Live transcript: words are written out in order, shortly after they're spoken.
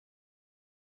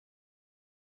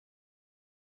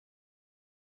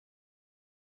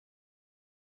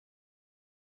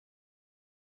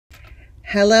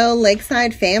Hello,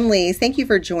 Lakeside families. Thank you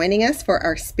for joining us for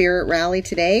our Spirit Rally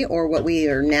today, or what we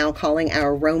are now calling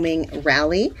our Roaming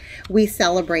Rally. We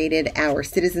celebrated our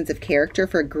Citizens of Character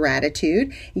for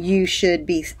Gratitude. You're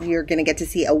going to get to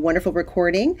see a wonderful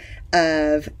recording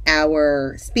of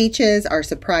our speeches, our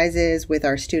surprises with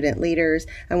our student leaders.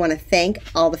 I want to thank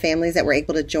all the families that were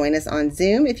able to join us on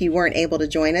Zoom. If you weren't able to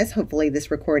join us, hopefully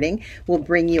this recording will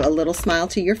bring you a little smile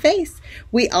to your face.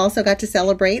 We also got to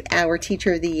celebrate our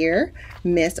Teacher of the Year,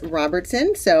 Miss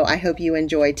Robertson. So I hope you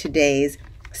enjoyed today's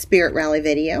Spirit Rally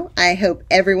video. I hope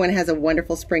everyone has a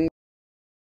wonderful spring.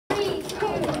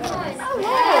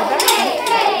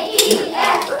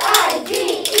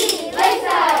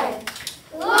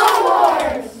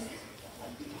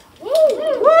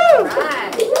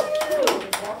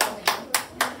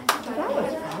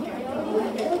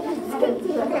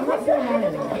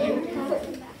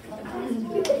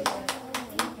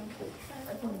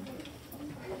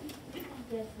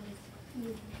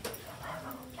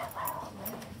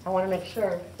 I want to make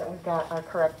sure that we've got our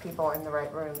correct people in the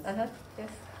right rooms. Yes.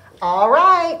 All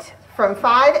right, from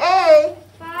 5A.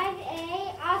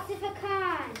 5A, Asifa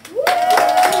Khan.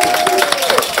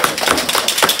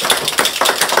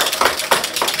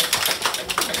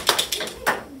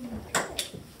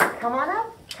 Come on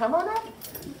up, come on up.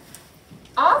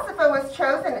 Asifa was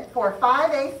chosen for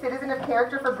 5A Citizen of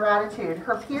Character for Gratitude.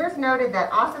 Her peers noted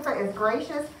that Asifa is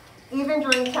gracious even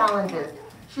during challenges.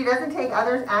 She doesn't take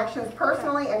others' actions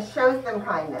personally and shows them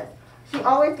kindness. She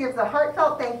always gives a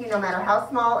heartfelt thank you no matter how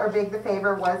small or big the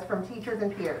favor was from teachers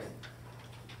and peers.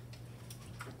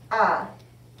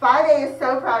 5A is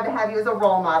so proud to have you as a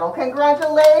role model.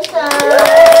 Congratulations!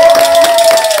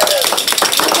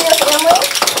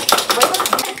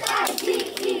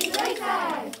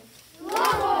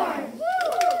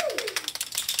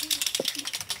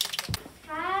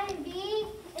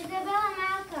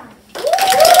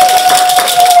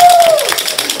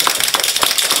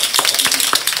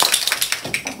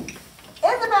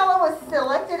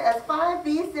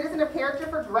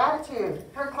 Gratitude.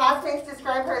 Her classmates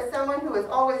describe her as someone who is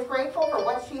always grateful for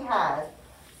what she has.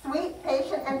 Sweet,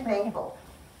 patient, and thankful.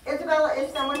 Isabella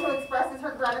is someone who expresses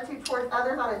her gratitude towards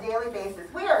others on a daily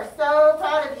basis. We are so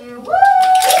proud of you. Woo!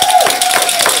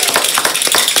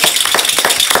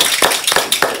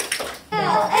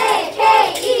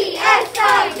 L-A-K-E-S-I-D-E,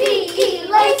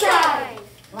 Lakeside.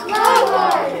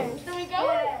 Longhorns. Can we go?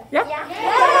 Yeah.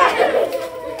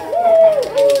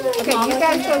 Okay, you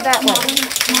guys go that way.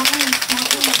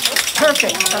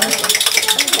 Perfect.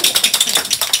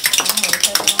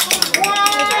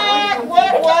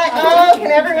 What? Oh,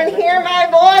 can everyone hear my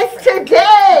voice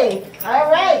today? All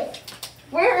right.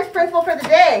 Where is principal for the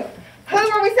day? Who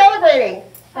are we celebrating?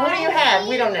 Who do you have?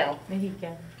 We don't know.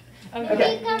 Mahika. Okay.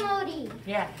 Mahika Modi.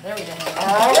 Yeah, there we go.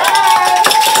 All right.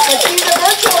 So she's a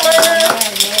virtual learner,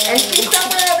 and she's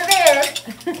somewhere over there.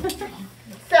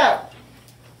 So,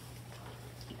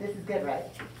 this is good, right?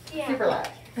 Yeah. Super loud.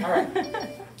 All right.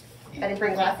 I didn't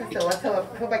bring glasses, so let's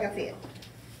hope I can see it.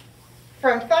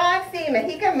 From 5C,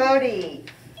 Mahika Modi.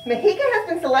 Mahika has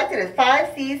been selected as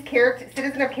 5C's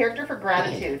Citizen of Character for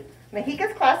Gratitude.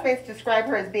 Mahika's classmates describe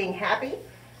her as being happy.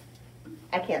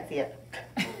 I can't see it.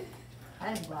 I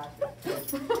have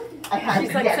glasses.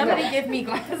 She's like, somebody give me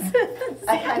glasses.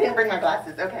 I didn't bring my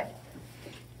glasses. Okay.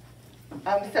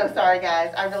 I'm so sorry,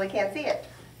 guys. I really can't see it.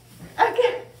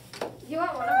 Okay. You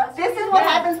want one of us? This is what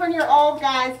happens when you're old,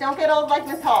 guys. Don't get old like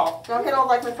Miss Hall. Don't get old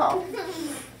like Miss Hall.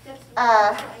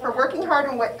 For working hard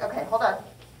and okay, hold on.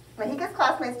 Mahika's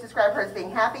classmates describe her as being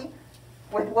happy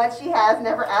with what she has,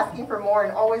 never asking for more,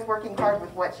 and always working hard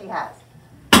with what she has.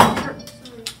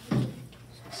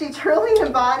 She truly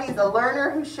embodies a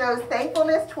learner who shows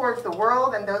thankfulness towards the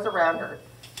world and those around her.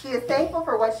 She is thankful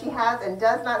for what she has and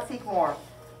does not seek more.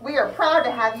 We are proud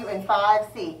to have you in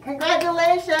 5C.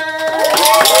 Congratulations!